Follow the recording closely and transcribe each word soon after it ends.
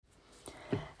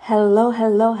Hello,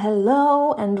 hello,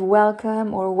 hello, and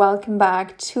welcome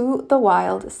back to the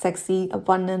Wild, Sexy,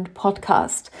 Abundant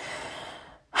podcast.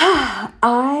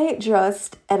 I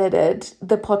just edited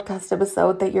the podcast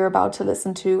episode that you're about to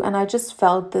listen to, and I just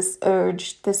felt this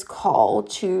urge, this call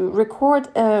to record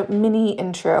a mini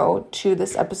intro to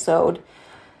this episode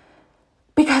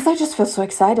because I just feel so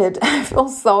excited. I feel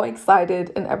so excited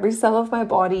in every cell of my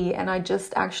body, and I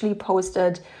just actually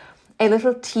posted a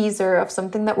little teaser of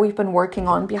something that we've been working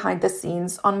on behind the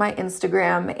scenes on my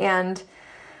Instagram. And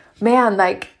man,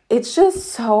 it's just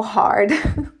so hard,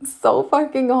 so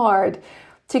fucking hard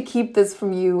to keep this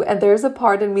from you. And there's a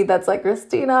part in me that's like,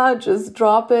 Christina, just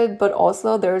drop it. But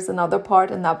also there's another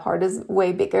part, and that part is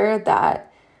way bigger,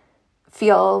 that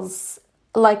feels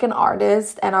like an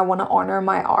artist, and I want to honor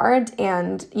my art.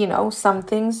 And, some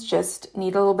things just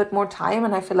need a little bit more time.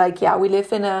 And I feel like, we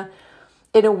live in a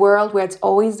world where it's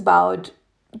always about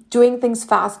doing things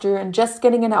faster and just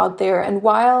getting it out there. And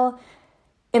while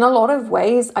in a lot of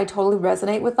ways I totally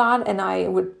resonate with that and I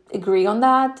would agree on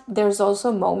that, there's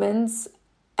also moments,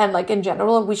 and in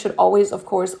general, we should always, of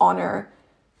course, honor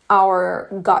our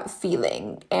gut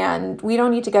feeling. And we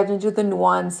don't need to get into the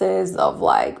nuances of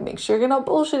make sure you're not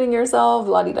bullshitting yourself,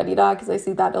 la-di-da-di-da, because I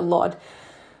see that a lot.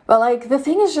 But the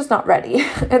thing is just not ready.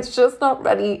 It's just not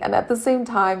ready. And at the same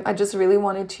time, I just really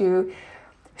wanted to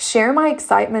share my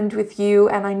excitement with you.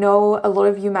 And I know a lot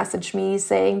of you message me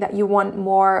saying that you want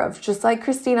more of just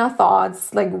Christina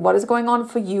thoughts, what is going on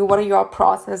for you? What are your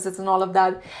processes and all of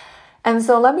that? And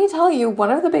so let me tell you, one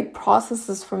of the big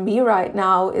processes for me right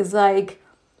now is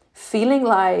feeling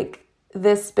like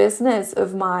this business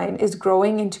of mine is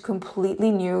growing into completely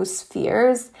new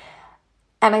spheres.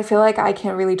 And I feel like I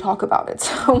can't really talk about it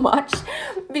so much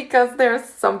because there's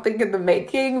something in the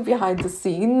making behind the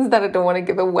scenes that I don't want to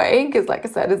give away because, like I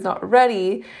said, it's not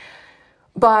ready.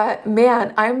 But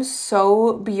man, I'm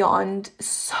so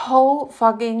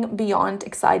fucking beyond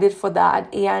excited for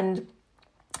that. And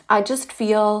I just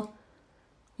feel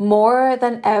more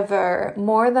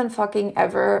than fucking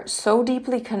ever, so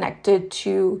deeply connected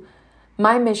to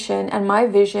my mission and my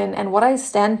vision and what I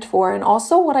stand for, and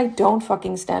also what I don't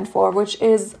fucking stand for, which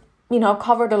is,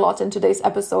 covered a lot in today's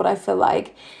episode, I feel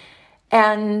like.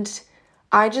 And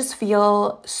I just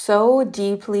feel so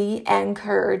deeply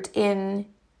anchored in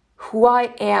who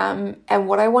I am and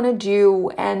what I want to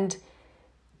do and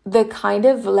the kind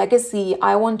of legacy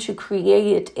I want to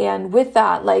create. And with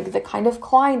that, the kind of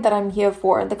client that I'm here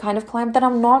for and the kind of client that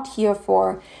I'm not here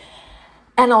for.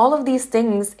 And all of these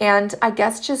things. And I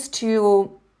guess just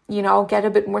to, get a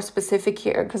bit more specific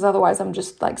here, because otherwise I'm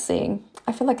just saying,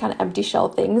 I feel kind of empty shell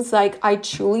things. I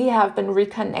truly have been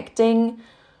reconnecting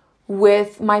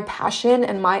with my passion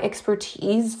and my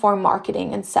expertise for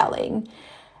marketing and selling.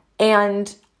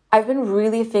 And I've been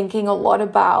really thinking a lot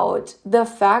about the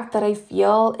fact that I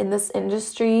feel in this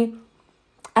industry,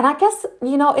 and I guess,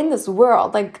 in this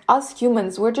world, us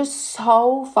humans, we're just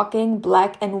so fucking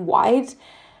black and white.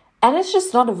 And it's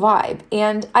just not a vibe.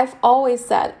 And I've always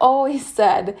said,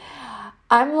 I've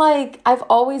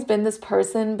always been this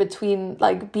person between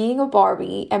being a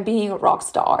Barbie and being a rock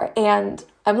star. And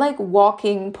I'm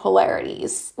walking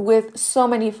polarities with so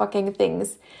many fucking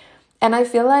things. And I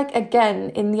feel again,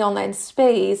 in the online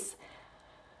space,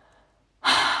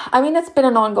 it's been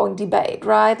an ongoing debate,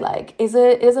 right? Is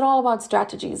it all about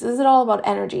strategies? Is it all about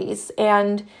energies?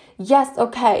 And yes,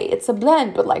 okay, it's a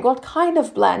blend, but what kind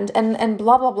of blend? And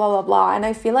blah, blah, blah, blah, blah. And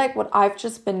I feel what I've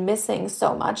just been missing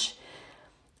so much,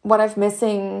 what I've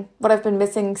been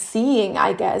missing seeing,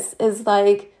 I guess, is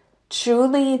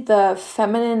truly the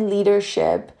feminine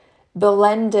leadership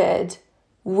blended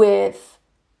with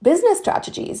business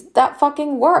strategies that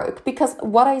fucking work. Because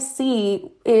what I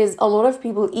see is a lot of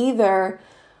people either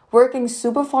working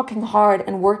super fucking hard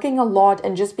and working a lot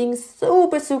and just being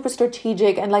super, super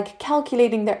strategic and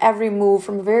calculating their every move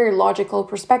from a very logical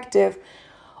perspective,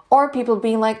 or people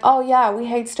being oh yeah, we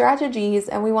hate strategies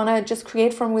and we want to just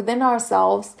create from within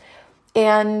ourselves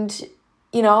and,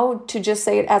 to just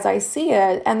say it as I see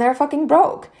it, and they're fucking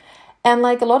broke. And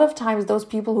a lot of times those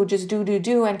people who just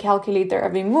do and calculate their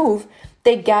every move,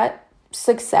 they get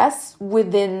success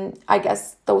within, I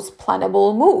guess, those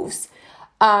plannable moves.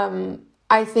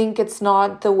 I think it's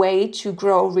not the way to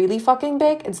grow really fucking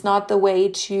big. It's not the way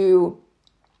to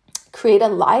create a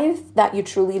life that you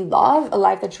truly love, a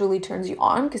life that truly turns you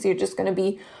on, because you're just going to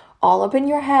be all up in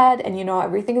your head and,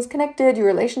 everything is connected. Your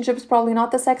relationship is probably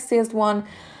not the sexiest one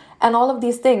and all of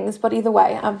these things. But either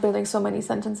way, I'm building so many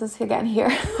sentences again here.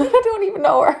 I don't even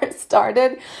know where I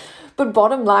started. But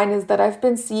bottom line is that I've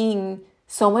been seeing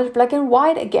so much black and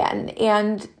white again.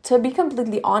 And to be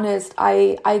completely honest,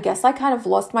 I guess I kind of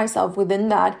lost myself within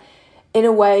that in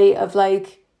a way of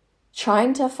like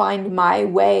trying to find my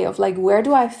way of like, where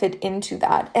do I fit into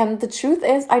that? And the truth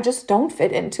is, I just don't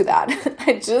fit into that.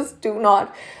 I just do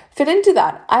not fit into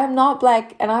that. I am not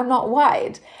black and I'm not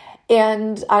white.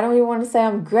 And I don't even want to say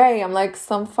I'm gray. I'm like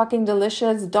some fucking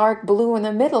delicious dark blue in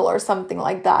the middle or something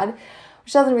like that,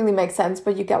 which doesn't really make sense,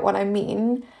 but you get what I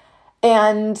mean.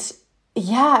 And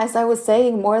yeah, as I was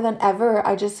saying, more than ever,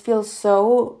 I just feel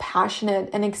so passionate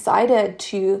and excited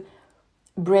to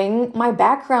bring my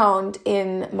background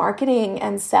in marketing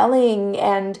and selling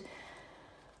and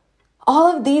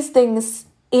all of these things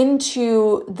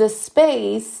into the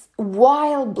space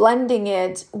while blending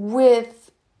it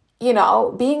with, you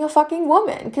know, being a fucking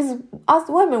woman. Because us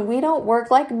women, we don't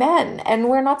work like men and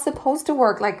we're not supposed to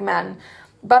work like men.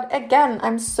 But again,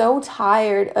 I'm so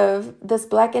tired of this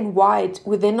black and white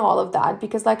within all of that,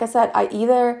 because like I said, I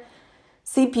either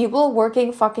see people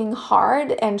working fucking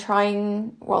hard and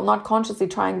trying, well, not consciously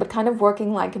trying, but kind of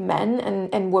working like men,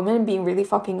 and women being really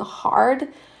fucking hard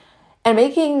and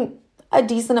making a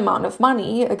decent amount of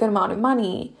money, a good amount of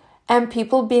money, and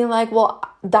people being like, well,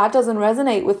 that doesn't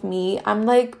resonate with me. I'm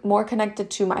like more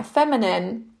connected to my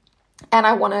feminine and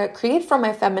I want to create from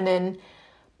my feminine,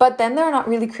 but then they're not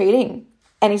really creating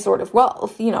any sort of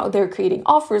wealth. You know, they're creating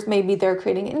offers, maybe they're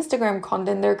creating Instagram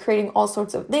content, they're creating all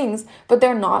sorts of things, but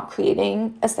they're not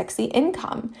creating a sexy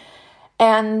income.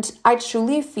 And I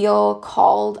truly feel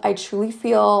called, I truly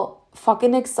feel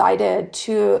fucking excited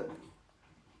to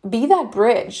be that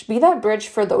bridge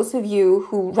for those of you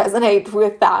who resonate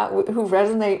with that, who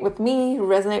resonate with me, who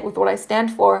resonate with what I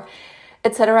stand for,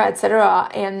 etc.,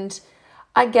 etc. And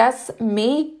I guess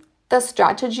make the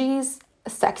strategies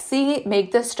sexy,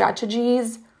 make the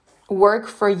strategies work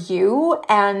for you,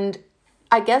 and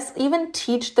I guess even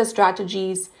teach the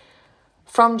strategies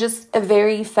from just a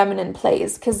very feminine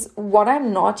place. Because what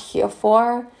I'm not here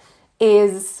for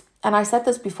is, and I said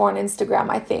this before on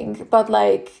Instagram, I think, but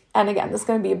like, and again, this is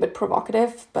going to be a bit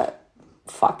provocative, but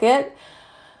fuck it.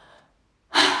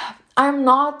 I'm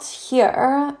not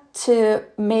here to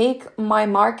make my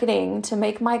marketing, to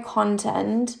make my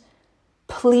content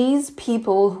please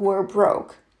people who are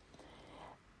broke.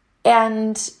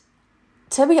 And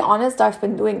to be honest, I've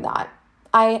been doing that.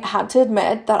 I had to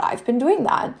admit that I've been doing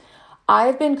that.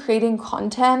 I've been creating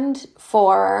content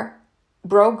for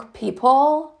broke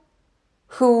people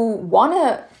who want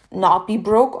to not be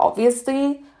broke,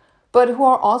 obviously, but who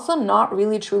are also not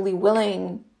really truly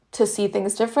willing to see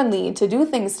things differently, to do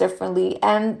things differently.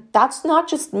 And that's not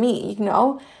just me, you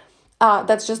know,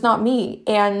 that's just not me.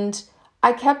 And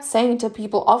I kept saying to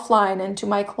people offline and to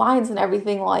my clients and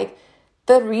everything, like,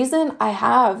 the reason I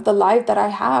have the life that I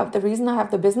have, the reason I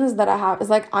have the business that I have is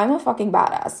like, I'm a fucking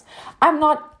badass. I'm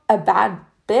not a bad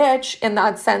bitch in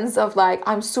that sense of like,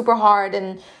 I'm super hard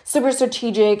and super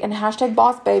strategic and hashtag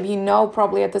boss babe. You know,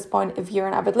 probably at this point, if you're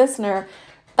an avid listener,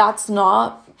 that's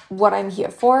not what I'm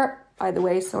here for. By the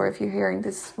way, sorry if you're hearing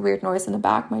this weird noise in the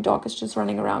back. My dog is just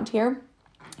running around here.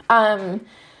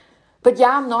 But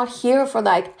yeah, I'm not here for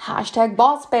like hashtag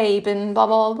boss babe and blah,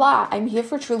 blah, blah, blah. I'm here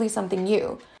for truly something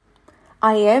new.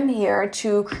 I am here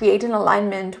to create an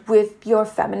alignment with your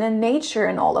feminine nature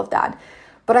and all of that.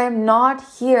 But I am not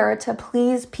here to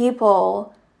please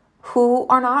people who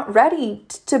are not ready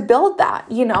to build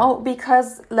that, you know,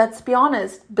 because let's be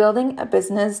honest, building a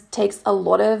business takes a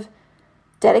lot of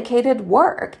dedicated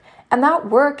work. And that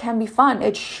work can be fun.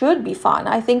 It should be fun.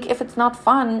 I think if it's not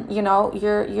fun, you know,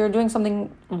 you're doing something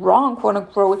wrong, quote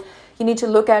unquote. You need to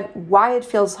look at why it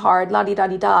feels hard,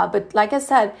 la-di-da-di-da. But like I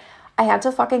said, I had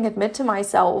to fucking admit to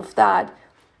myself that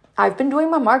I've been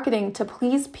doing my marketing to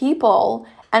please people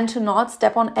and to not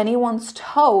step on anyone's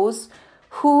toes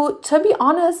who, to be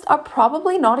honest, are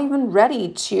probably not even ready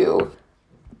to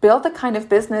build the kind of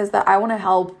business that I want to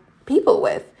help people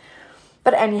with.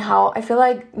 But anyhow, I feel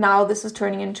like now this is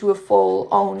turning into a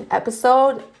full-on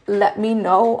episode. Let me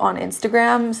know on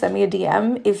Instagram, send me a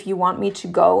DM if you want me to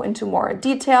go into more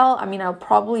detail. I mean, I'll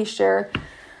probably share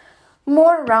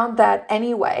more around that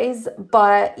anyways.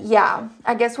 But yeah,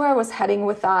 I guess where I was heading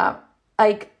with that,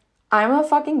 like, I'm a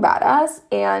fucking badass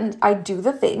and I do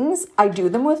the things. I do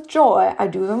them with joy. I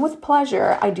do them with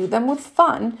pleasure. I do them with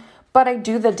fun, but I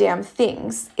do the damn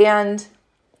things. And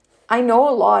I know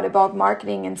a lot about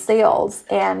marketing and sales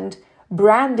and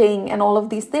branding and all of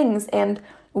these things. And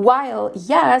while,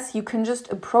 yes, you can just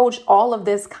approach all of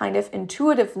this kind of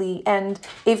intuitively, and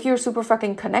if you're super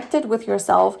fucking connected with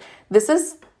yourself, this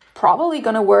is probably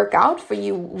going to work out for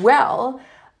you well,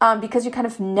 because you kind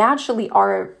of naturally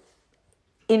are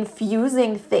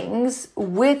infusing things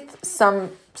with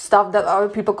some stuff that other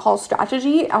people call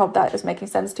strategy. I hope that is making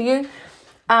sense to you.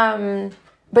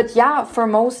 But yeah, for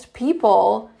most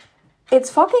people, it's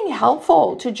fucking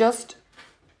helpful to just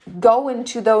go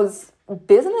into those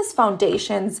business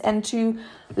foundations and to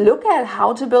look at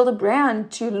how to build a brand,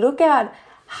 to look at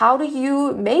how do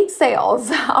you make sales?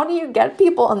 How do you get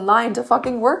people online to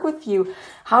fucking work with you?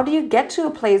 How do you get to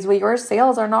a place where your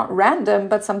sales are not random,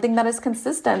 but something that is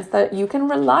consistent, that you can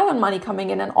rely on money coming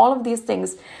in and all of these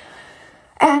things.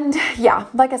 And yeah,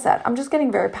 like I said, I'm just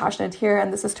getting very passionate here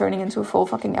and this is turning into a full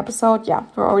fucking episode. Yeah,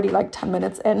 we're already like 10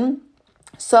 minutes in.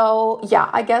 So yeah,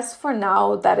 I guess for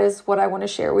now, that is what I want to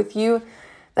share with you.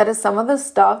 That is some of the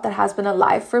stuff that has been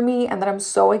alive for me and that I'm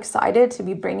so excited to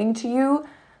be bringing to you.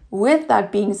 With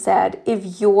that being said,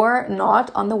 if you're not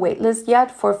on the waitlist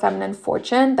yet for Feminine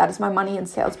Fortune, that is my money and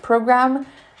sales program,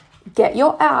 get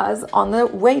your ass on the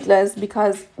waitlist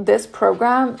because this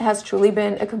program has truly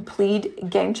been a complete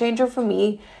game changer for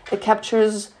me. It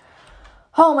captures,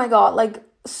 oh my God, like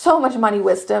so much money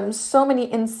wisdom, so many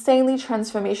insanely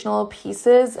transformational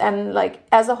pieces. And like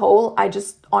as a whole, I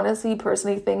just honestly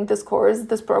personally think this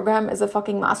program is a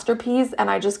fucking masterpiece and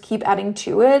I just keep adding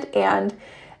to it. And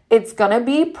it's gonna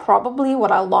be probably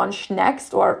what I'll launch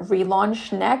next or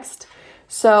relaunch next.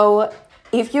 So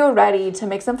if you're ready to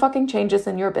make some fucking changes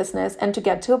in your business and to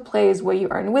get to a place where you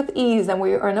earn with ease and where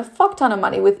you earn a fuck ton of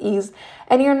money with ease,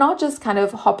 and you're not just kind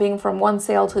of hopping from one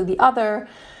sale to the other,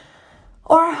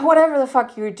 or whatever the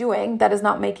fuck you're doing that is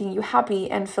not making you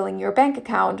happy and filling your bank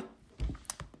account.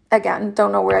 Again,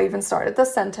 don't know where I even started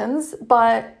this sentence,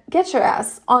 but get your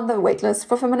ass on the waitlist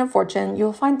for Feminine Fortune.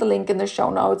 You'll find the link in the show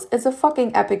notes. It's a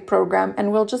fucking epic program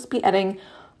and we'll just be adding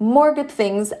more good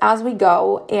things as we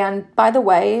go. And by the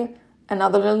way,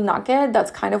 another little nugget,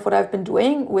 that's kind of what I've been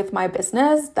doing with my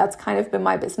business. That's kind of been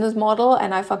my business model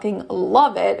and I fucking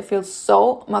love it. It feels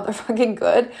so motherfucking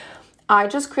good. I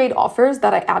just create offers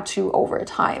that I add to over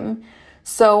time.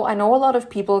 So I know a lot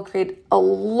of people create a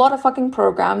lot of fucking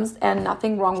programs and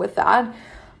nothing wrong with that,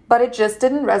 but it just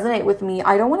didn't resonate with me.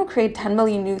 I don't want to create 10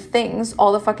 million new things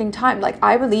all the fucking time. Like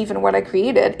I believe in what I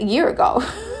created a year ago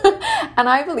and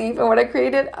I believe in what I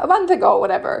created a month ago,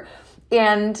 whatever.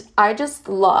 And I just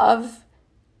love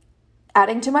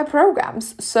adding to my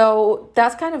programs. So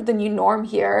that's kind of the new norm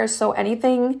here. So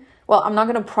anything, well, I'm not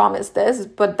going to promise this,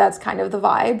 but that's kind of the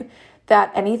vibe.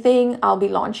 That anything I'll be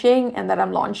launching and that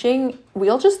I'm launching,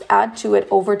 we'll just add to it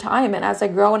over time. And as I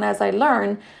grow and as I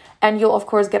learn, and you'll of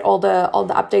course get all the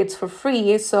updates for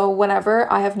free. So whenever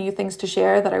I have new things to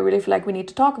share that I really feel like we need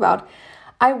to talk about,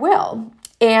 I will.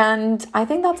 And I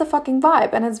think that's a fucking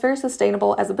vibe. And it's very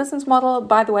sustainable as a business model,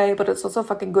 by the way, but it's also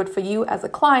fucking good for you as a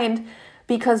client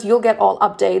because you'll get all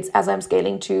updates as I'm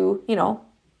scaling to,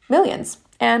 millions.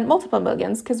 And multiple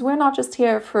millions, because we're not just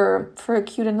here for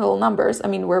cute and little numbers. I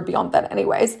mean, we're beyond that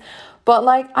anyways. But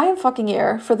like, I am fucking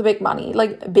here for the big money,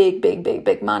 like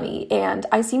big money. And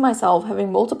I see myself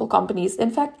having multiple companies.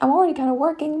 In fact, I'm already kind of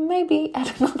working maybe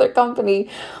at another company.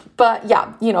 But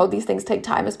yeah, these things take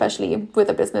time, especially with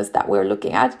a business that we're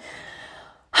looking at.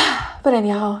 But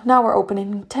anyhow, now we're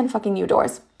opening 10 fucking new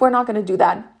doors. We're not going to do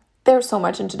that. There's so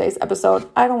much in today's episode.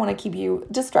 I don't want to keep you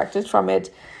distracted from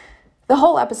it. The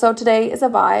whole episode today is a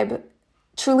vibe.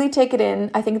 Truly take it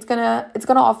in. I think it's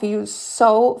gonna offer you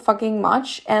so fucking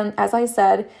much. And as I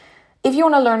said, if you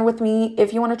want to learn with me,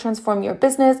 if you want to transform your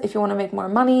business, if you want to make more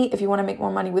money, if you want to make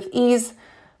more money with ease,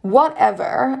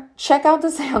 whatever, check out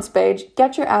the sales page.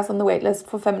 Get your ass on the waitlist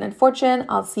for Feminine Fortune.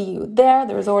 I'll see you there.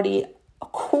 There's already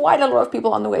quite a lot of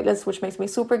people on the waitlist, which makes me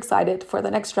super excited for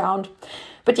the next round.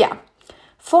 But yeah,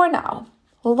 for now,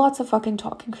 lots of fucking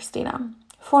talking, Christina.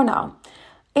 For now.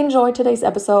 Enjoy today's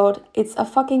episode. It's a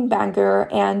fucking banger.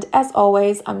 And as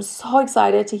always, I'm so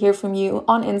excited to hear from you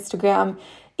on Instagram.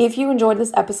 If you enjoyed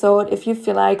this episode, if you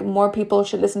feel like more people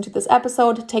should listen to this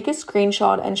episode, take a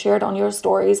screenshot and share it on your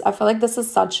stories. I feel like this is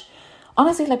such,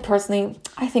 honestly, like personally,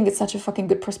 I think it's such a fucking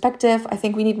good perspective. I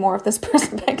think we need more of this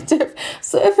perspective.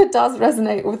 So if it does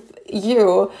resonate with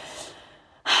you,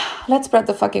 let's spread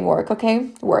the fucking word, okay?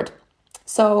 Word.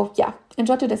 So yeah,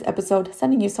 enjoy today's episode.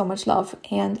 Sending you so much love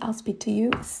and I'll speak to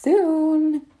you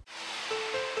soon.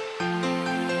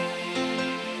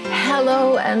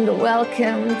 Hello and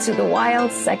welcome to the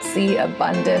Wild, Sexy,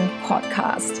 Abundant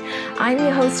podcast. I'm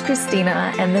your host,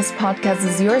 Christina, and this podcast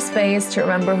is your space to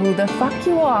remember who the fuck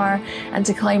you are and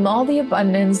to claim all the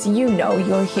abundance you know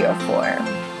you're here for.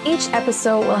 Each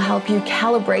episode will help you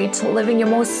calibrate to living your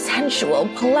most sensual,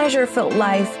 pleasure-filled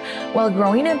life while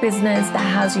growing a business that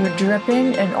has you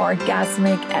dripping in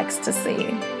orgasmic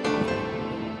ecstasy.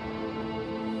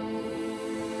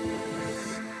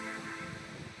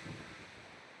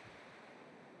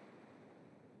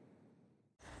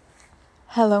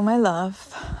 Hello, my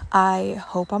love. I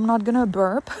hope I'm not gonna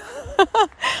burp.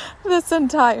 this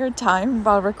entire time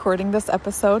while recording this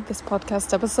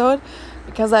podcast episode,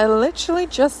 because I literally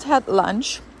just had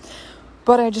lunch,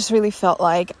 but I just really felt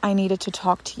like I needed to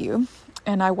talk to you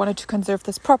and I wanted to conserve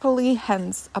this properly,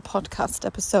 hence a podcast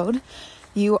episode.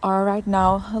 You are right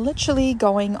now literally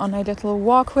going on a little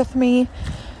walk with me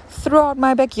throughout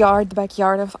my backyard, the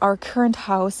backyard of our current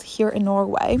house here in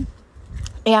Norway.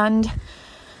 And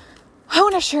I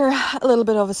want to share a little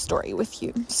bit of a story with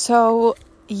you. So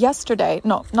the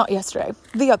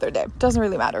other day, doesn't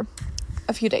really matter,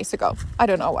 a few days ago, I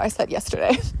don't know why I said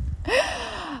yesterday,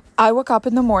 I woke up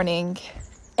in the morning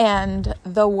and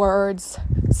the words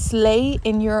 "slay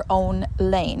in your own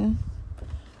lane"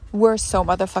 were so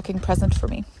motherfucking present for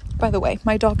me. By the way,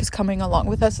 my dog is coming along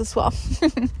with us as well.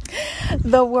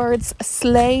 The words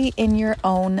 "slay in your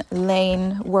own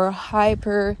lane" were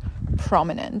hyper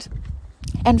prominent.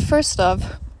 And first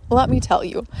off, let me tell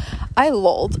you, I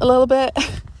lolled a little bit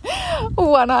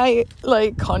when I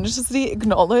consciously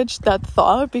acknowledged that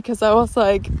thought, because I was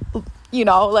like,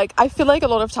 I feel like a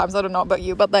lot of times, I don't know about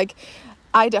you, but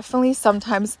I definitely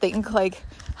sometimes think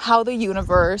how the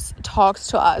universe talks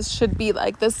to us should be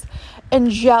this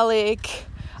angelic,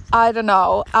 I don't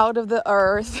know, out of the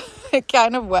earth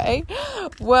kind of way.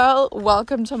 Well,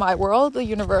 welcome to my world. The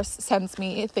universe sends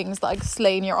me things like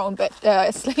slay in your own lane,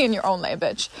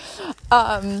 bitch.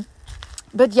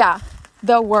 But yeah,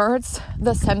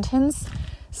 the sentence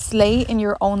 "slay in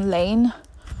your own lane"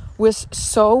 was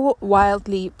so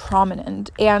wildly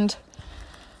prominent. And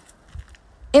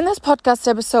in this podcast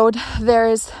episode,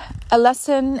 there's a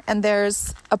lesson and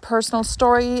there's a personal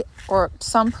story or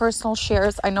some personal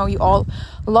shares. I know you all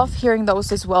love hearing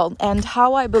those as well. And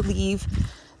how I believe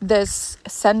this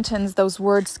sentence, those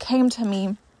words came to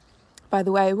me. By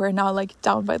the way, we're now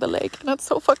down by the lake and it's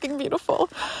so fucking beautiful.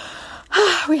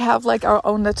 We have our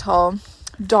own little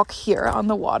dock here on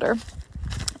the water.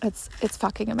 It's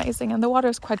fucking amazing. And the water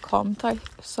is quite calm.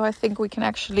 So I think we can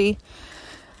actually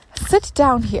sit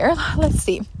down here. Let's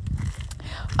see.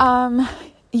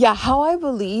 How I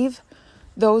believe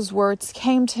those words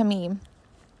came to me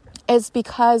is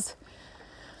because,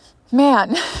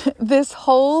 man, this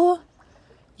whole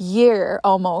year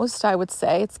almost, I would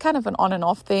say, it's kind of an on and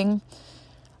off thing,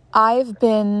 I've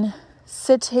been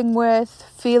sitting with,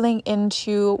 feeling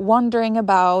into, wondering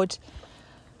about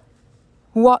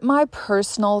what my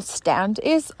personal stand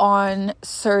is on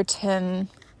certain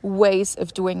ways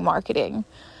of doing marketing.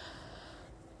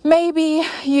 Maybe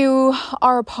you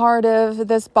are a part of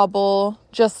this bubble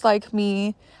just like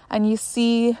me, and you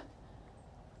see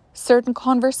certain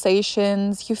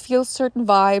conversations, you feel certain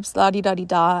vibes,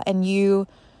 la-di-da-di-da, and you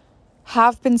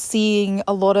have been seeing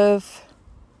a lot of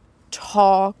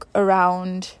talk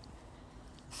around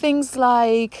things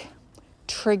like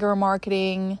trigger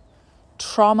marketing,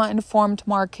 trauma-informed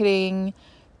marketing,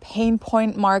 pain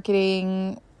point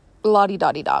marketing,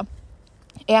 la-di-da-di-da.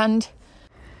 And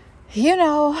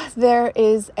there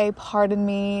is a part of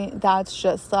me that's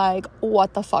just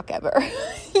what the fuck ever.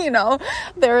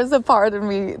 There is a part of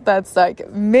me that's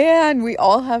man, we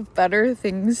all have better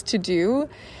things to do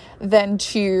than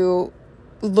to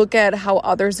look at how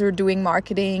others are doing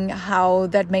marketing, how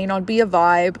that may not be a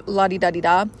vibe,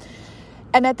 la-di-da-di-da.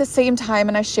 And at the same time,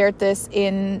 and I shared this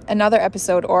in another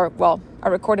episode, I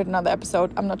recorded another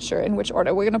episode. I'm not sure in which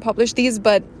order we're going to publish these,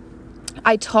 but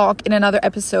I talk in another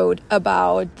episode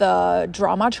about the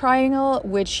drama triangle,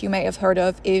 which you may have heard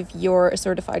of if you're a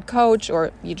certified coach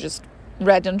or you just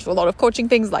read into a lot of coaching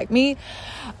things like me.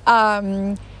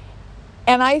 And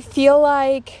I feel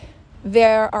like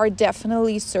there are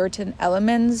definitely certain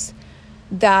elements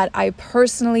that I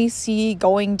personally see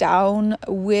going down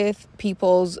with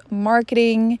people's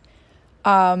marketing,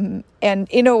 and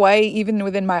in a way, even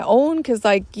within my own, because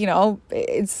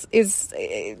it's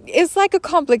a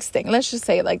complex thing. Let's just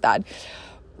say it like that.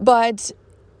 But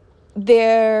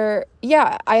I've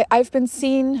been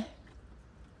seeing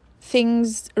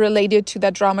things related to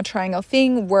that drama triangle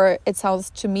thing where it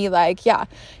sounds to me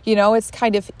it's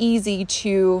kind of easy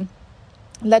to,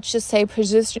 let's just say,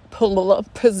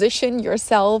 position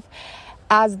yourself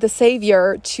as the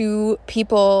savior to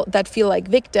people that feel like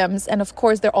victims, and of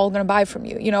course they're all gonna buy from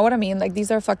you. You know what I mean?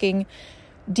 These are fucking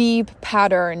deep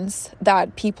patterns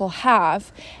that people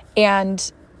have.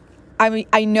 And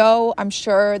I'm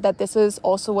sure that this is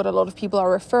also what a lot of people are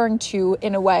referring to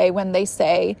in a way when they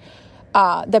say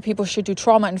that people should do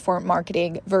trauma-informed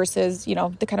marketing versus,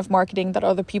 the kind of marketing that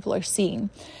other people are seeing.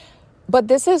 But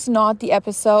this is not the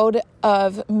episode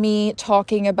of me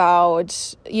talking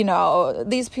about,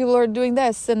 these people are doing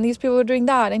this and these people are doing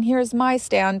that, and here's my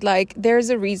stand. There's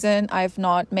a reason I've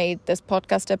not made this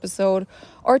podcast episode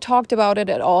or talked about it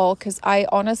at all, because I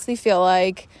honestly feel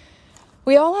like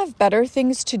we all have better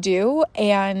things to do,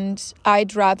 and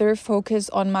I'd rather focus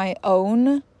on my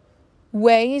own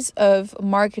ways of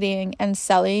marketing and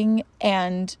selling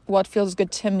and what feels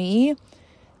good to me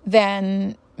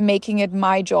than making it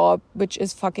my job, which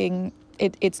is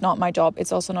it's not my job.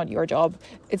 It's also not your job.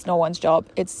 It's no one's job.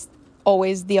 It's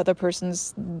always the other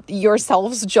person's,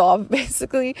 yourself's job,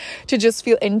 basically, to just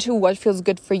feel into what feels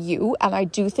good for you. And I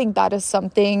do think that is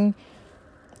something,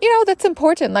 that's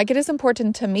important. Like, it is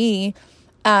important to me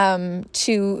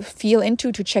to feel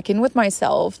into, to check in with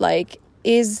myself. Like,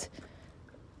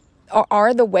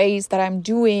 are the ways that I'm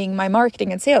doing my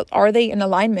marketing and sales, are they in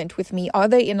alignment with me? Are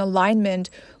they in alignment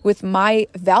with my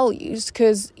values?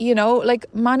 Because,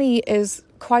 like, money is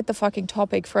quite the fucking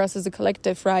topic for us as a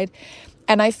collective, right?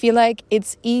 And I feel like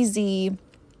it's easy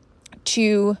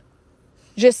to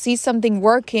just see something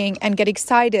working and get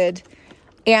excited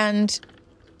and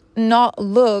not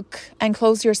look and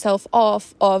close yourself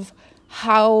off of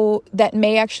how that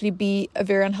may actually be a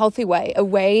very unhealthy way, a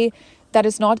way that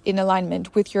is not in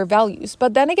alignment with your values.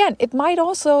 But then again, it might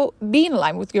also be in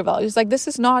line with your values. Like, this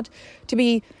is not to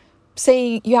be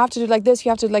saying you have to do like this, you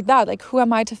have to do like that. Like, who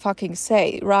am I to fucking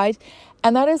say, right?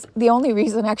 And that is the only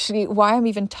reason actually why I'm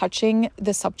even touching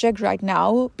the subject right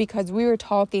now, because we were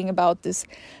talking about this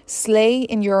slay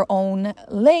in your own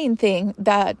lane thing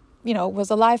that, was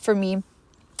alive for me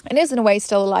and is in a way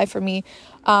still alive for me.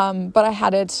 But I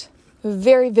had it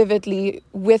very vividly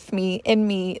with me, in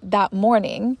me that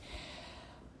morning.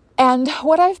 And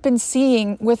what I've been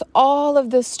seeing with all of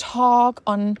this talk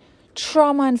on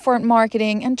trauma-informed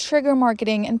marketing and trigger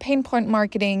marketing and pain point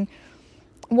marketing,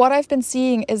 what I've been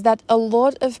seeing is that a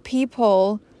lot of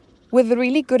people with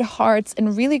really good hearts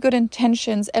and really good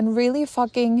intentions and really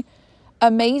fucking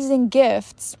amazing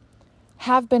gifts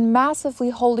have been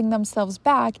massively holding themselves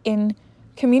back in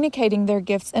communicating their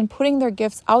gifts and putting their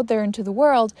gifts out there into the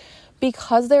world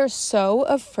because they're so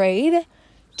afraid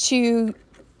to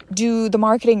do the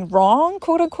marketing wrong,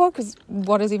 quote unquote, because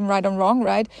what is even right and wrong,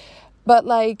 right? But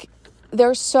like,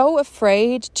 they're so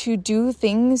afraid to do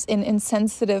things in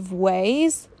insensitive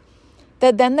ways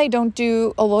that then they don't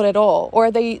do a lot at all.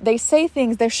 Or they say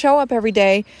things, they show up every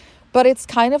day, but it's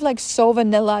kind of like so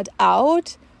vanillaed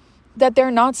out that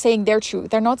they're not saying their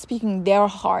truth. They're not speaking their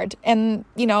heart. And,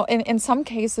 in some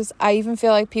cases, I even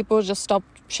feel like people just stop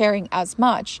sharing as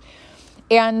much.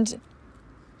 And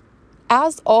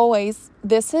as always,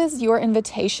 this is your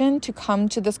invitation to come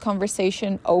to this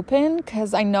conversation open,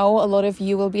 because I know a lot of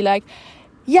you will be like,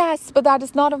 yes, but that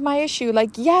is not of my issue.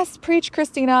 Like, yes, preach,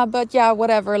 Christina, but yeah,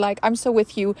 whatever. Like, I'm so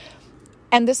with you.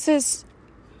 And this is,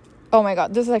 oh my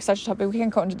God, this is like such a topic. We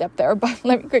can't go into depth there, but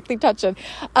let me quickly touch it.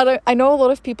 I know a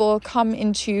lot of people come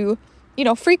into,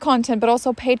 free content, but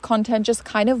also paid content, just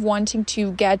kind of wanting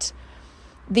to get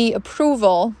the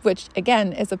approval, which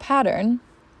again is a pattern,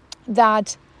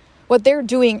 that what they're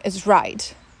doing is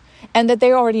right and that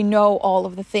they already know all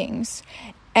of the things.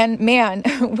 And man,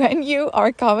 when you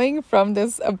are coming from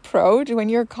this approach, when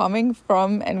you're coming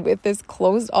from and with this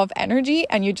closed off energy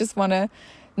and you just want to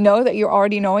know that you're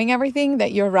already knowing everything,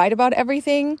 that you're right about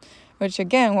everything, which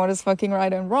again, what is fucking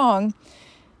right and wrong,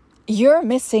 you're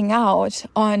missing out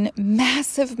on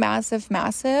massive, massive,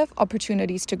 massive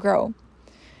opportunities to grow.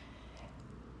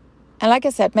 And like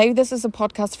I said, maybe this is a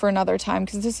podcast for another time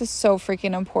because this is so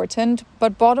freaking important.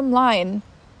 But bottom line,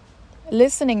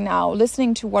 listening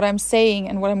to what I'm saying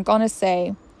and what I'm gonna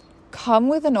say, come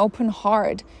with an open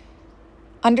heart.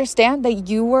 Understand that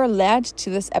you were led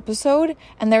to this episode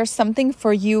and there's something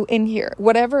for you in here,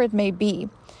 whatever it may be.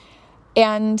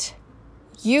 And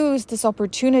use this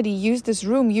opportunity, use this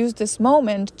room, use this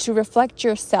moment to reflect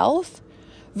yourself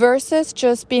versus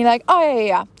just being like, oh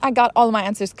yeah, I got all my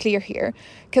answers clear here.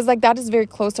 Because like that is very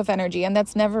close off energy and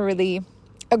that's never really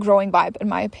a growing vibe in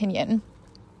my opinion.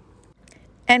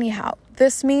 Anyhow,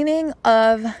 this meaning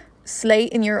of slay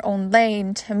in your own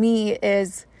lane to me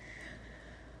is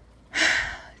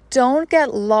don't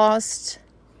get lost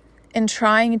in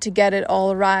trying to get it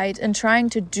all right and trying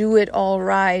to do it all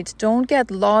right. Don't get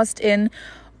lost in,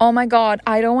 oh my God,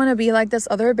 I don't want to be like this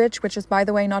other bitch, which is, by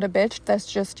the way, not a bitch.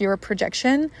 That's just your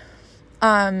projection.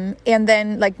 And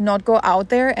then like not go out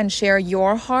there and share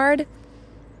your heart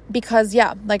because,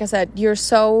 yeah, like I said, you're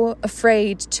so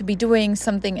afraid to be doing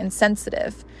something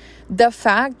insensitive. The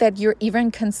fact that you're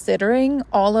even considering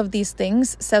all of these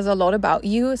things says a lot about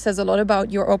you, says a lot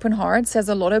about your open heart, says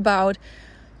a lot about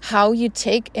how you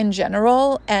take in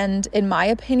general. And in my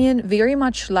opinion, very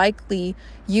much likely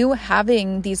you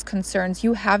having these concerns,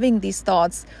 you having these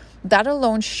thoughts, that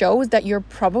alone shows that you're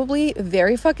probably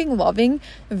very fucking loving,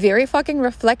 very fucking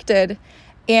reflected,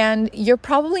 and you're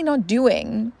probably not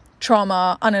doing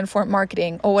trauma, uninformed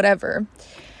marketing, or whatever.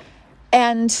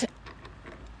 And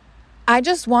I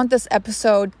just want this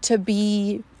episode to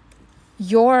be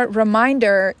your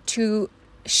reminder to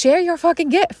share your fucking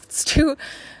gifts, to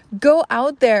go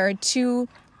out there, to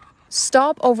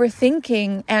stop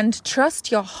overthinking and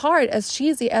trust your heart, as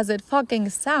cheesy as it fucking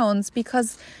sounds.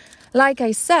 Because like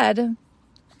I said,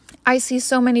 I see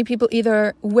so many people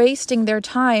either wasting their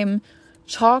time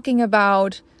talking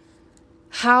about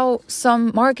how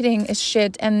some marketing is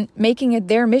shit and making it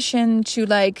their mission to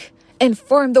like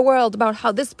inform the world about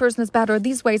how this person is bad or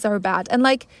these ways are bad. And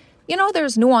like, you know,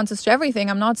 there's nuances to everything.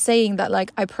 I'm not saying that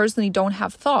like I personally don't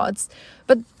have thoughts,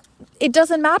 but it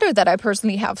doesn't matter that I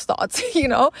personally have thoughts, you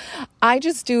know. I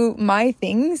just do my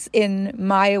things in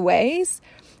my ways,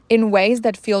 in ways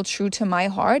that feel true to my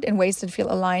heart, in ways that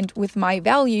feel aligned with my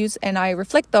values, and I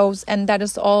reflect those, and that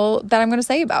is all that I'm going to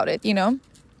say about it, you know.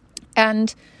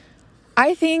 And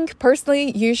I think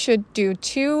personally you should do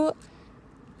too.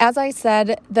 As I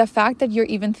said, the fact that you're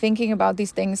even thinking about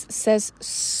these things says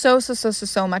so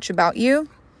much about you.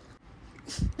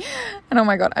 And oh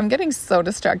my God, I'm getting so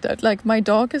distracted. Like my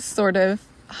dog is sort of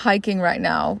hiking right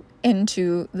now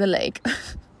into the lake.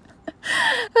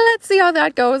 Let's see how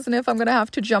that goes and if I'm going to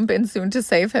have to jump in soon to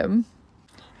save him.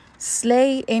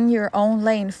 Slay in your own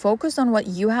lane. Focus on what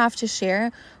you have to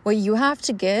share, what you have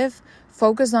to give.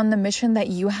 Focus on the mission that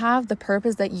you have, the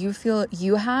purpose that you feel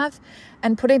you have,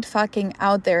 and put it fucking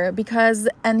out there. Because,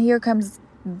 and here comes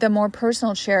the more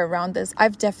personal share around this.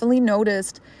 I've definitely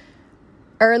noticed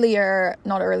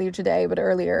not earlier today, but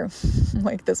earlier,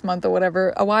 like this month or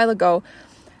whatever, a while ago,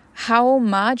 how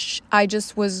much I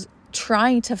just was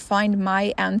trying to find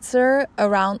my answer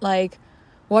around like,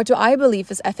 what do I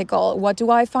believe is ethical? What do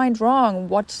I find wrong?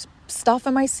 What stuff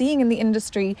am I seeing in the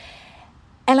industry?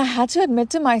 And I had to admit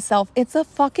to myself, it's a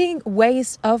fucking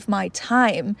waste of my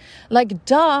time. Like,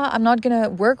 duh, I'm not going to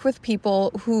work with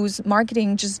people whose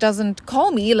marketing just doesn't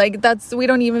call me. Like, we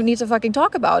don't even need to fucking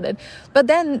talk about it. But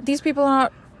then these people are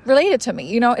not related to me.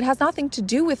 You know, it has nothing to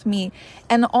do with me.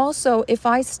 And also, if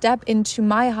I step into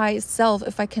my highest self,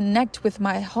 if I connect with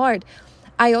my heart,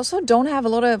 I also don't have a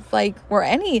lot of or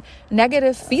any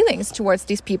negative feelings towards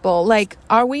these people. Like,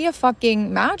 are we a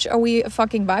fucking match? Are we a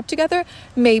fucking vibe together?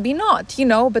 Maybe not, you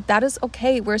know, but that is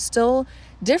okay. We're still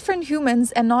different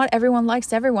humans and not everyone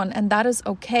likes everyone, and that is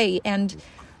okay. And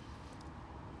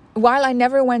while I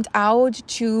never went out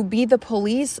to be the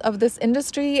police of this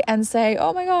industry and say,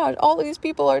 oh my God, all of these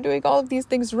people are doing all of these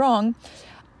things wrong,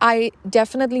 I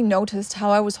definitely noticed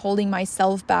how I was holding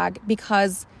myself back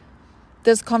because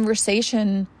this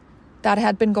conversation that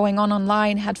had been going on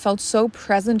online had felt so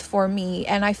present for me,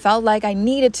 and I felt like I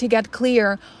needed to get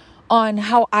clear on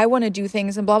how I want to do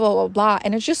things and blah, blah, blah, blah.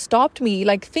 And it just stopped me,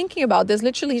 like thinking about this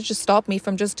literally just stopped me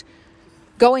from just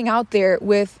going out there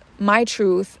with my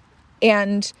truth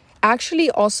and actually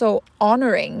also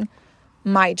honoring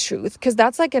my truth. Because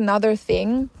that's like another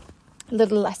thing,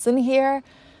 little lesson here.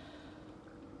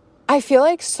 I feel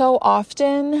like so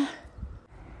often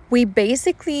we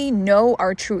basically know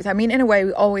our truth. I mean, in a way,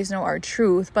 we always know our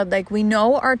truth, but like we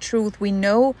know our truth, we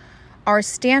know our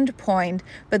standpoint,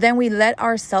 but then we let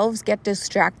ourselves get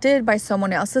distracted by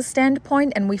someone else's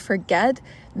standpoint, and we forget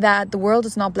that the world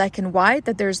is not black and white,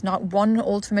 that there's not one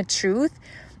ultimate truth.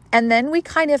 And then we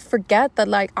kind of forget that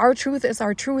like our truth is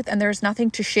our truth, and there's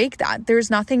nothing to shake that. There's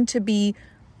nothing to be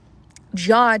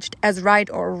judged as right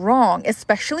or wrong,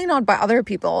 especially not by other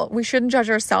people. We shouldn't judge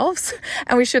ourselves,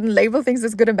 and we shouldn't label things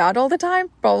as good and bad all the time.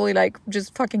 Probably like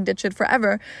just fucking ditch it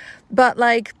forever. But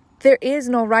like there is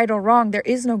no right or wrong. There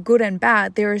is no good and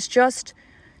bad. There is just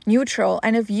neutral.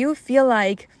 And if you feel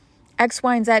like X,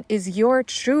 Y, and Z is your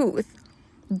truth,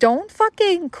 don't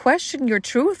fucking question your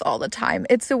truth all the time.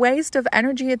 It's a waste of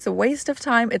energy. It's a waste of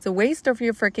time. It's a waste of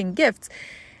your freaking gifts.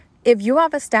 If you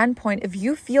have a standpoint, if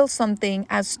you feel something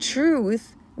as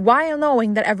truth, while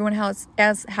knowing that everyone else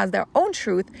has their own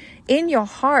truth in your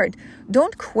heart,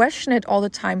 don't question it all the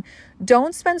time.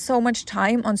 Don't spend so much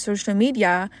time on social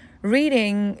media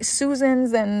reading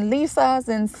Susan's and Lisa's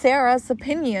and Sarah's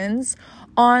opinions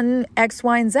on X,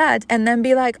 Y, and Z, and then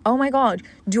be like, oh my God,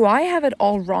 do I have it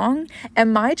all wrong?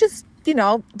 Am I just, did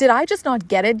I just not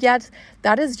get it yet?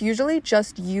 That is usually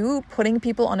just you putting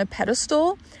people on a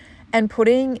pedestal and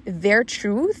putting their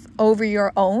truth over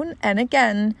your own. And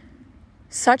again,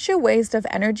 such a waste of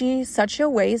energy, such a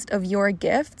waste of your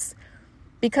gifts,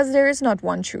 because there is not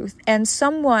one truth. And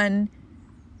someone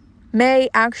may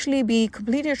actually be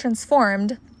completely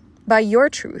transformed by your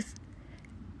truth.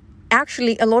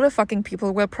 Actually, a lot of fucking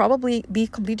people will probably be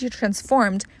completely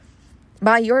transformed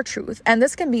by your truth. And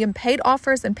this can be in paid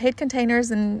offers and paid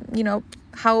containers and, you know,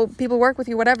 how people work with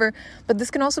you, whatever. But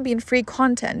this can also be in free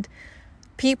content.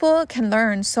 People can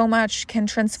learn so much, can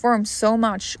transform so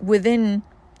much within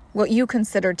what you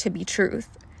consider to be truth.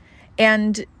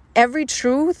 And every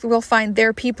truth will find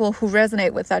their people who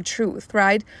resonate with that truth,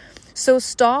 right? So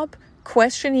stop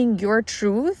questioning your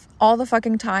truth all the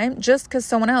fucking time just because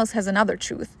someone else has another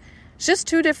truth. It's just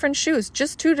two different shoes,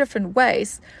 just two different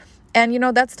ways. And, you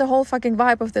know, that's the whole fucking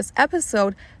vibe of this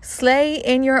episode. Slay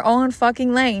in your own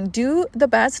fucking lane. Do the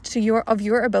best of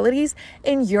your abilities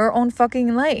in your own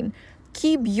fucking lane.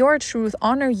 Keep your truth,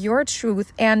 honor your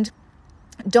truth, and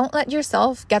don't let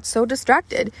yourself get so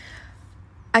distracted.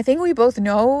 I think we both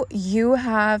know you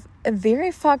have a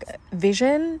very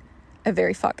fucking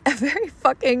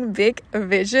big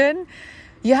vision.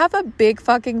 You have a big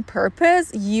fucking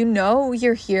purpose. You know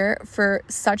you're here for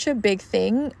such a big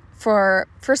thing, for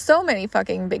so many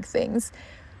fucking big things.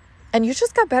 And you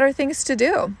just got better things to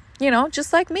do. You know,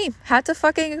 just like me, had to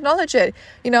fucking acknowledge it.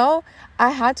 You know,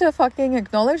 I had to fucking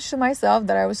acknowledge to myself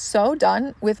that I was so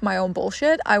done with my own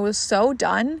bullshit. I was so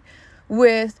done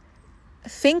with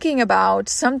thinking about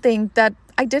something that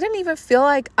I didn't even feel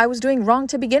like I was doing wrong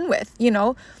to begin with, you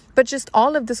know, but just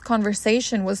all of this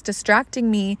conversation was distracting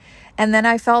me. And then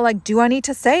I felt like, do I need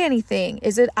to say anything?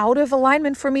 Is it out of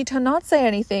alignment for me to not say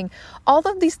anything? All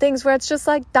of these things where it's just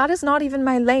like, that is not even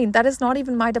my lane. That is not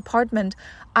even my department.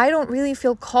 I don't really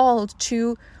feel called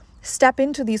to step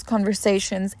into these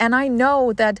conversations. And I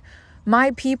know that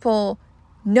my people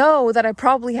know that I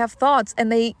probably have thoughts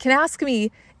and they can ask me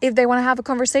if they want to have a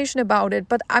conversation about it,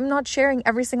 but I'm not sharing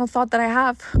every single thought that I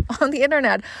have on the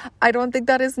internet. I don't think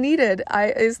that is needed.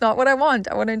 It's not what I want.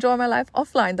 I want to enjoy my life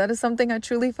offline. That is something I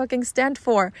truly fucking stand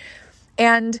for.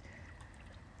 And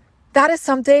that is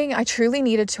something I truly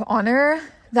needed to honor.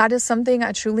 That is something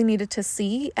I truly needed to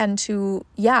see and to,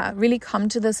 really come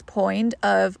to this point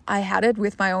of I had it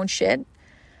with my own shit.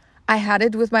 I had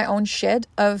it with my own shit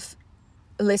of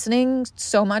listening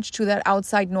so much to that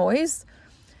outside noise.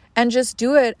 And just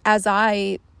do it as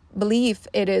I believe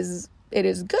it is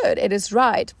good, it is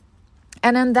right.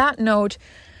 And on that note,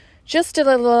 just a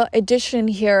little addition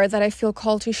here that I feel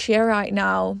called to share right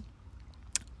now.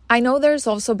 I know there's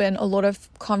also been a lot of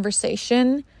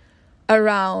conversation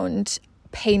around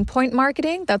pain point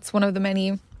marketing. That's one of the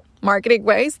many marketing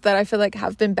ways that I feel like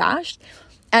have been bashed.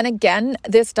 And again,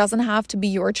 this doesn't have to be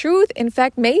your truth. In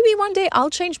fact, maybe one day I'll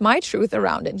change my truth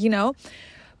around it, you know?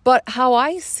 But how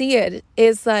I see it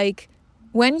is like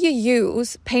when you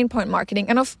use pain point marketing,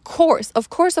 and of course,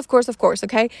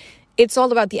 okay, it's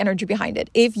all about the energy behind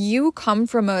it. If you come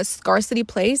from a scarcity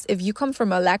place, if you come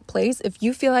from a lack place, if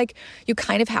you feel like you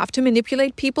kind of have to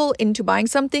manipulate people into buying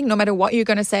something, no matter what you're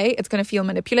going to say, it's going to feel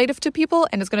manipulative to people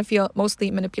and it's going to feel mostly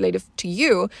manipulative to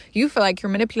you. You feel like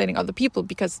you're manipulating other people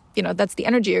because, you know, that's the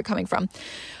energy you're coming from.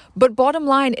 But bottom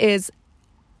line is,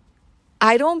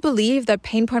 I don't believe that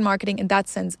pain point marketing in that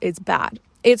sense is bad.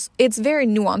 It's very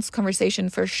nuanced conversation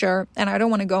for sure. And I don't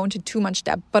want to go into too much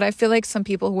depth, but I feel like some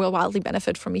people will wildly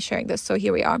benefit from me sharing this. So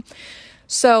here we are.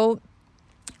 So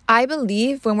I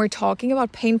believe when we're talking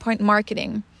about pain point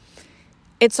marketing,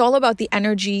 it's all about the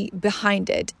energy behind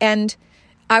it. And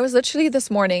I was literally this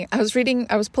morning, I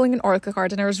was pulling an oracle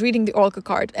card and I was reading the oracle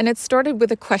card and it started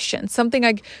with a question, something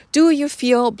like, do you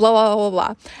feel blah, blah, blah,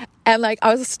 blah. And like,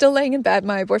 I was still laying in bed.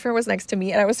 My boyfriend was next to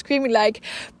me and I was screaming like,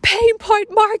 pain point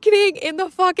marketing in the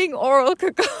fucking oracle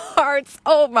cards.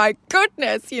 Oh my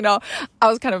goodness. You know, I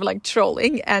was kind of like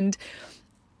trolling and,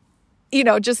 you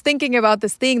know, just thinking about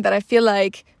this thing that I feel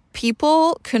like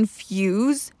people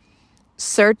confuse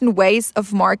certain ways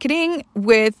of marketing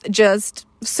with just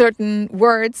certain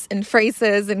words and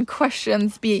phrases and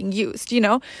questions being used, you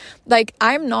know, like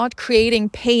I'm not creating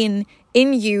pain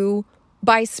in you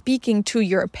by speaking to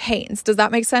your pains. Does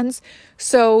that make sense?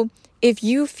 So if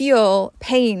you feel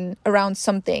pain around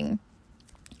something,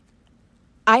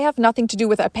 I have nothing to do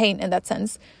with that pain in that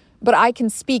sense, but I can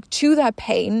speak to that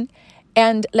pain.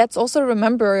 And let's also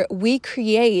remember, we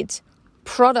create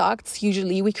products,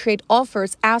 usually we create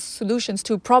offers as solutions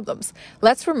to problems.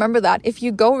 Let's remember that if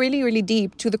you go really, really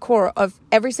deep to the core of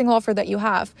every single offer that you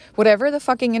have, whatever the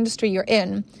fucking industry you're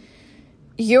in,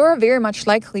 you're very much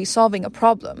likely solving a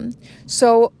problem.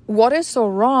 So what is so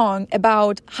wrong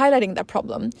about highlighting that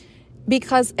problem?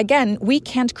 Because again, we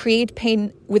can't create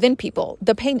pain within people.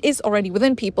 The pain is already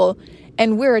within people.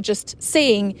 And we're just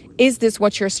saying, is this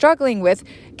what you're struggling with?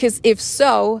 Because if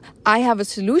so, I have a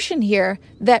solution here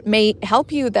that may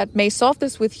help you, that may solve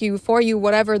this with you, for you,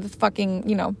 whatever the fucking,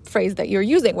 you know, phrase that you're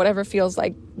using, whatever feels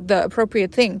like the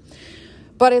appropriate thing.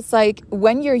 But it's like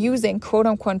when you're using quote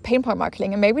unquote pain point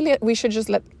marketing, and maybe we should just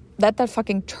let let that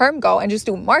fucking term go and just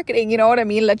do marketing. You know what I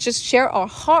mean? Let's just share our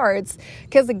hearts.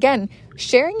 Because again,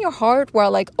 sharing your heart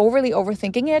while like overly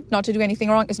overthinking it, not to do anything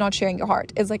wrong, is not sharing your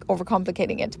heart. It's like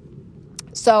overcomplicating it.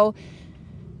 So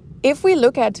if we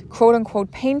look at quote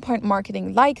unquote pain point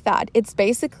marketing like that, it's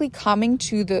basically coming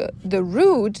to the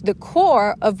root, the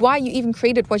core of why you even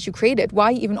created what you created, why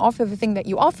you even offer the thing that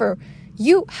you offer.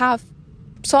 You have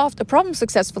solved a problem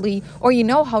successfully, or you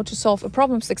know how to solve a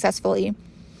problem successfully.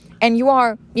 And you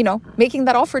are, making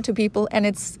that offer to people, and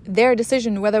it's their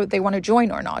decision whether they want to join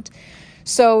or not.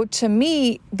 So to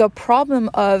me, the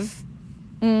problem of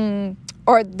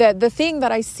or the thing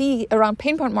that I see around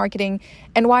pain point marketing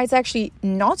and why it's actually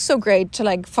not so great to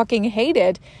like fucking hate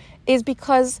it is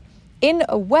because in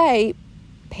a way,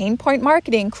 pain point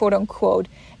marketing, quote unquote,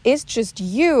 is just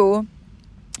you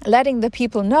letting the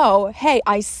people know, hey,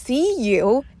 I see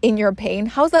you in your pain.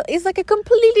 How's that? It's like a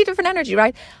completely different energy,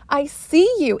 right? I see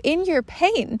you in your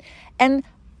pain and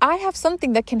I have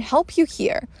something that can help you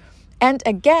here. And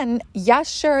again, yes,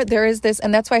 sure, there is this,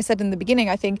 and that's why I said in the beginning,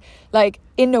 I think, like,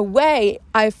 in a way,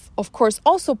 I've, of course,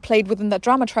 also played within that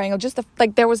drama triangle, just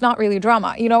like there was not really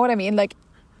drama, you know what I mean? Like,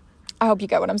 I hope you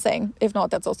get what I'm saying. If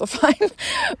not, that's also fine.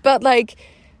 But like,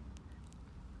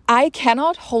 I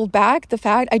cannot hold back the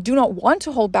fact, I do not want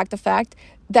to hold back the fact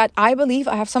that I believe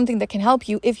I have something that can help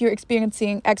you if you're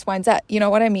experiencing X, Y, and Z, you know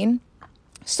what I mean?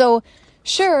 So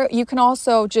sure, you can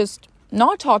also just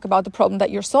not talk about the problem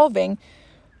that you're solving.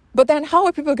 But then how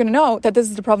are people going to know that this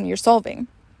is the problem you're solving?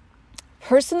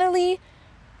 Personally,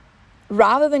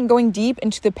 rather than going deep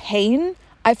into the pain,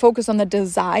 I focus on the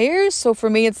desires. So for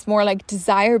me, it's more like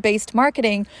desire-based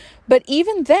marketing. But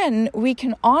even then, we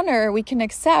can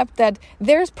accept that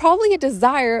there's probably a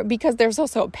desire because there's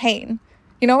also a pain.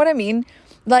 You know what I mean?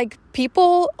 Like,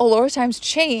 people a lot of times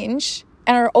change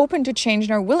and are open to change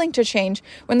and are willing to change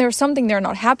when there's something they're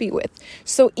not happy with.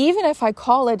 So even if I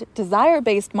call it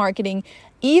desire-based marketing,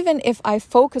 even if I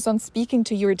focus on speaking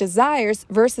to your desires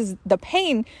versus the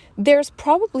pain, there's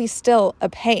probably still a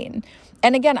pain.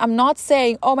 And again, I'm not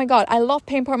saying, oh my God, I love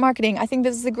pain point marketing. I think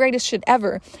this is the greatest shit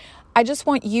ever. I just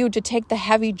want you to take the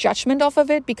heavy judgment off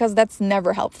of it because that's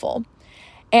never helpful.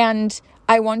 And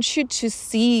I want you to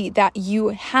see that you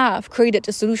have created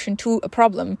a solution to a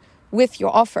problem with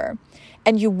your offer.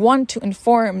 And you want to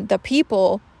inform the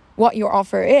people what your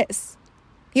offer is.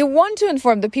 You want to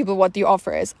inform the people what the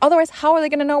offer is. Otherwise, how are they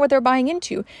going to know what they're buying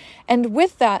into? And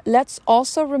with that, let's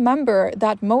also remember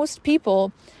that most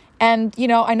people, and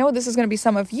I know this is going to be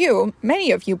some of you,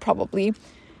 many of you probably,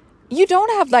 you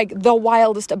don't have like the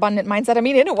wildest abundant mindset. I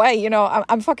mean, in a way,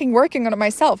 I'm fucking working on it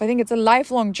myself. I think it's a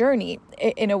lifelong journey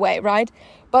in a way, right?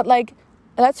 But like,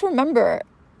 let's remember,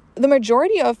 the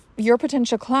majority of your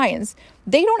potential clients,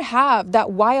 they don't have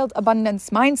that wild abundance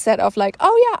mindset of like,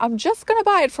 oh yeah, I'm just going to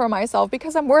buy it for myself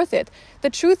because I'm worth it. The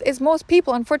truth is most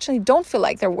people, unfortunately, don't feel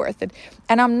like they're worth it.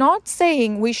 And I'm not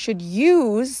saying we should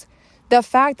use the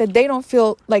fact that they don't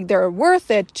feel like they're worth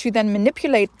it to then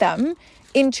manipulate them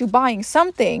into buying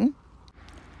something.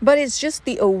 But it's just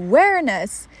the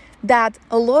awareness that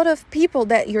a lot of people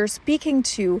that you're speaking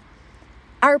to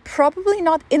are probably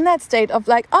not in that state of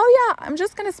like, oh yeah, I'm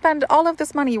just going to spend all of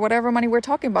this money, whatever money we're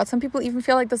talking about. Some people even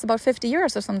feel like this about 50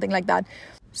 years or something like that.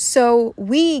 So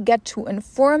we get to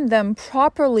inform them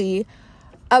properly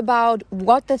about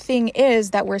what the thing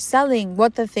is that we're selling,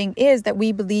 what the thing is that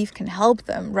we believe can help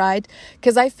them, right?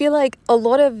 Because I feel like a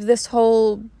lot of this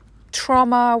whole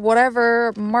trauma,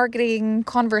 whatever, marketing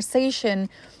conversation,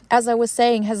 as I was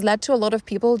saying, has led to a lot of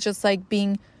people just like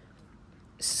being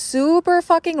super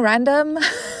fucking random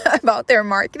about their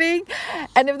marketing.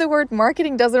 And if the word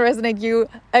marketing doesn't resonate you,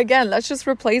 again, let's just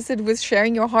replace it with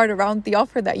sharing your heart around the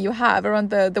offer that you have,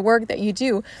 around the work that you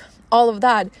do, all of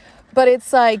that. But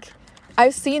it's like,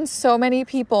 I've seen so many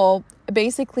people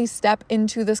basically step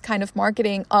into this kind of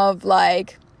marketing of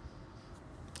like,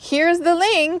 here's the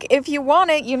link, if you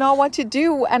want it, you know what to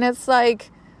do. And it's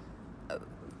like,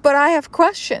 but I have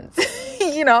questions,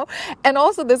 and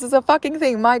also this is a fucking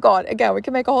thing. My God, again, we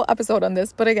can make a whole episode on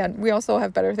this, but again, we also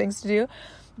have better things to do.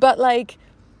 But like,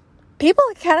 people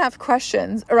can have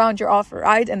questions around your offer,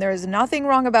 right? And there is nothing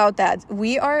wrong about that.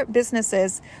 We are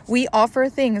businesses, we offer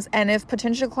things. And if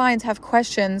potential clients have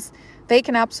questions, they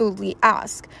can absolutely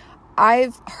ask.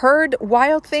 I've heard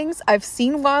wild things. I've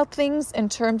seen wild things in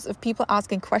terms of people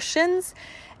asking questions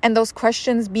and those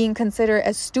questions being considered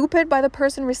as stupid by the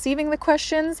person receiving the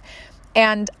questions.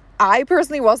 And I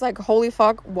personally was like, holy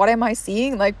fuck, what am I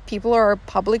seeing? Like, people are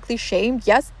publicly shamed.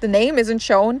 Yes, the name isn't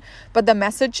shown, but the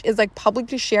message is like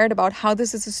publicly shared about how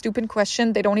this is a stupid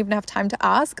question they don't even have time to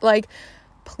ask. Like,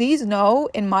 please know,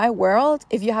 in my world,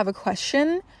 if you have a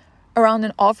question around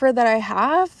an offer that I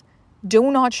have,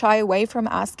 do not shy away from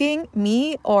asking.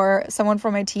 Me or someone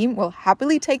from my team will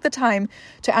happily take the time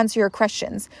to answer your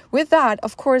questions. With that,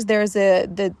 of course, there's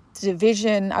the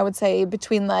division, I would say,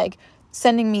 between like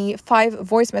sending me 5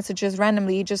 voice messages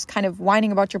randomly, just kind of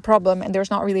whining about your problem, and there's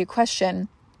not really a question.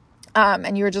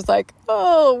 And you're just like,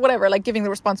 oh, whatever, like giving the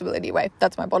responsibility away.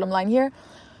 That's my bottom line here.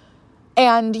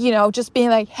 And, you know, just being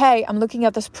like, hey, I'm looking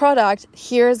at this product.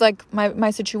 Here's like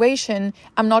my situation.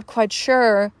 I'm not quite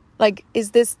sure. Like,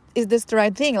 is this the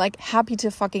right thing? Like, happy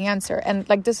to fucking answer. And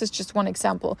like, this is just one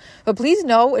example. But please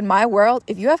know, in my world,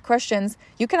 if you have questions,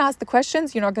 you can ask the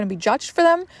questions. You're not going to be judged for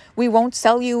them. We won't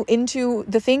sell you into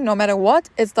the thing no matter what.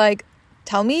 It's like,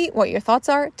 tell me what your thoughts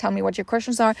are. Tell me what your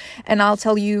questions are. And I'll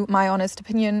tell you my honest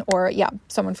opinion, or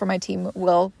someone from my team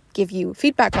will give you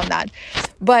feedback on that.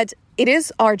 But it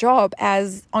is our job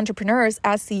as entrepreneurs,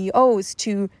 as CEOs,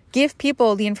 to give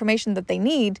people the information that they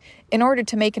need in order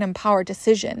to make an empowered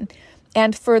decision.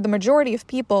 And for the majority of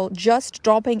people, just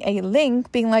dropping a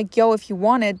link, being like, yo, if you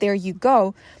want it, there you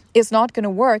go, is not going to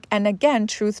work. And again,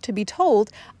 truth to be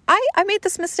told, I made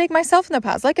this mistake myself in the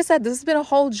past. Like I said, this has been a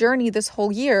whole journey this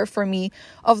whole year for me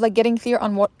of like getting clear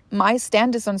on what my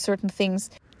stand is on certain things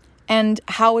and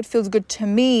how it feels good to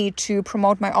me to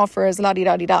promote my offers,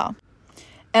 la-di-da-di-da.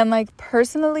 And like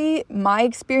personally, my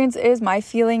experience is, my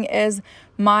feeling is,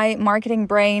 my marketing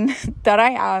brain that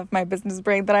I have, my business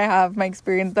brain that I have, my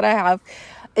experience that I have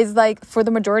is like, for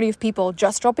the majority of people,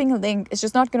 just dropping a link is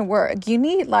just not going to work. You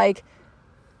need like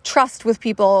trust with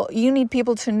people. You need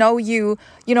people to know you,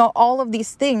 you know, all of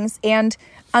these things. And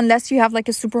unless you have like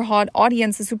a super hot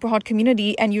audience, a super hot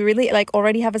community, and you really like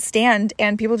already have a stand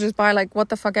and people just buy like what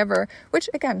the fuck ever, which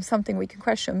again, something we can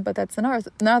question, but that's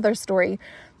another story.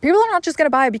 People are not just going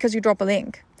to buy because you drop a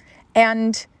link.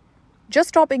 And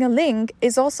just dropping a link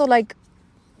is also like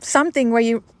something where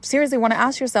you seriously want to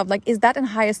ask yourself, like, is that in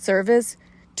highest service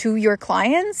to your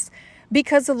clients?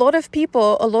 Because a lot of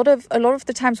people, a lot of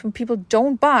the times when people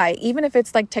don't buy, even if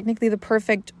it's like technically the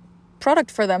perfect product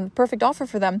for them, perfect offer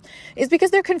for them, is because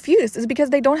they're confused. It's because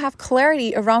they don't have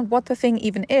clarity around what the thing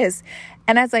even is.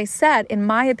 And as I said, in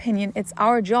my opinion, it's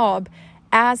our job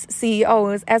as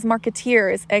CEOs, as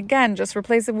marketeers, again, just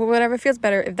replace it with whatever feels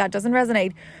better if that doesn't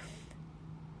resonate.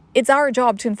 It's our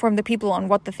job to inform the people on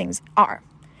what the things are.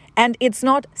 And it's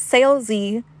not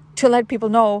salesy to let people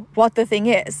know what the thing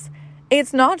is.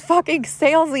 It's not fucking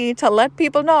salesy to let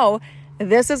people know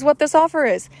this is what this offer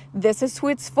is. This is who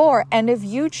it's for. And if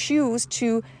you choose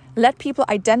to let people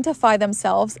identify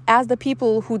themselves as the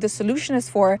people who the solution is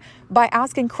for by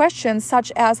asking questions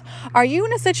such as, are you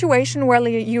in a situation where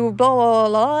you blah, blah, blah,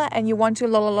 blah, and you want to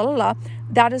blah, blah, blah, blah,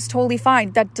 that is totally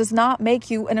fine. That does not make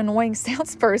you an annoying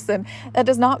salesperson. That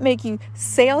does not make you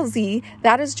salesy.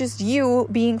 That is just you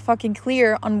being fucking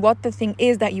clear on what the thing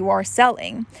is that you are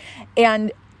selling.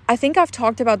 And I think I've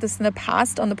talked about this in the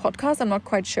past on the podcast. I'm not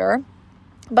quite sure.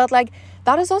 But like,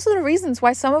 that is also the reasons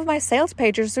why some of my sales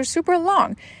pages are super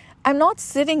long. I'm not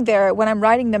sitting there when I'm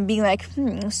writing them being like,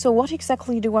 so what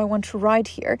exactly do I want to write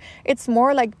here? It's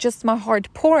more like just my heart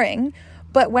pouring.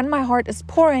 But when my heart is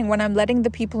pouring, when I'm letting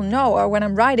the people know, or when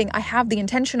I'm writing, I have the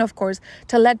intention, of course,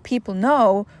 to let people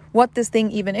know what this thing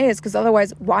even is. Because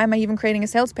otherwise, why am I even creating a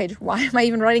sales page? Why am I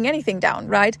even writing anything down,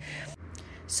 right?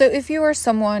 So if you are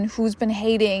someone who's been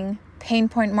hating pain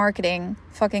point marketing,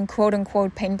 fucking quote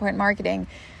unquote pain point marketing,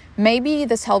 maybe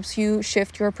this helps you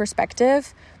shift your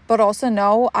perspective. But also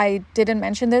know, I didn't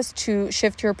mention this to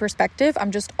shift your perspective.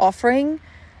 I'm just offering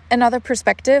another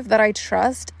perspective that I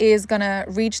trust is going to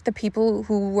reach the people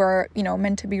who were,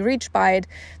 meant to be reached by it,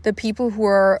 the people who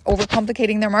are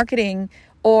overcomplicating their marketing,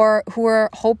 or who are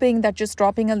hoping that just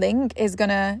dropping a link is going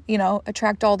to,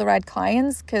 attract all the right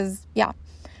clients. Because,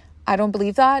 I don't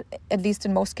believe that, at least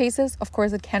in most cases. Of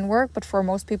course, it can work, but for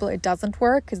most people, it doesn't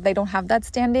work because they don't have that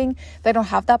standing. They don't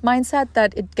have that mindset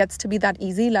that it gets to be that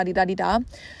easy, la-di-da-di-da.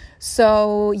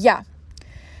 So,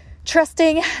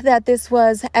 trusting that this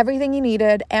was everything you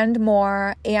needed and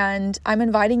more. And I'm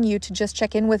inviting you to just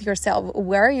check in with yourself.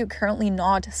 Where are you currently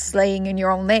not slaying in your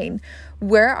own lane?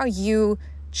 Where are you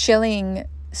chilling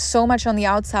so much on the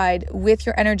outside with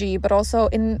your energy, but also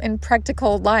in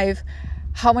practical life?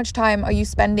 How much time are you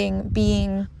spending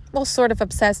being, sort of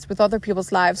obsessed with other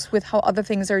people's lives, with how other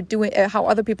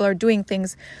people are doing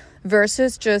things,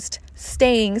 versus just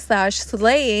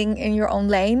staying/slaying in your own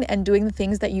lane and doing the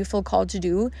things that you feel called to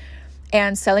do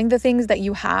and selling the things that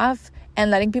you have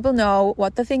and letting people know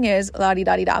what the thing is,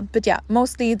 la-di-da-di-da. But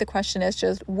mostly the question is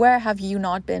just, where have you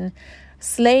not been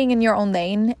slaying in your own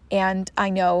lane. And I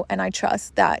know and I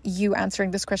trust that you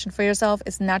answering this question for yourself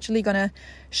is naturally going to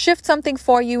shift something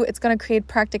for you. It's going to create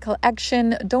practical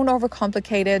action. Don't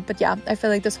overcomplicate it. But yeah, I feel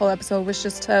like this whole episode was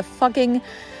just a fucking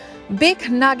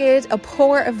big nugget, a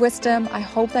pour of wisdom. I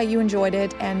hope that you enjoyed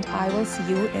it, and I will see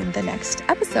you in the next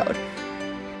episode.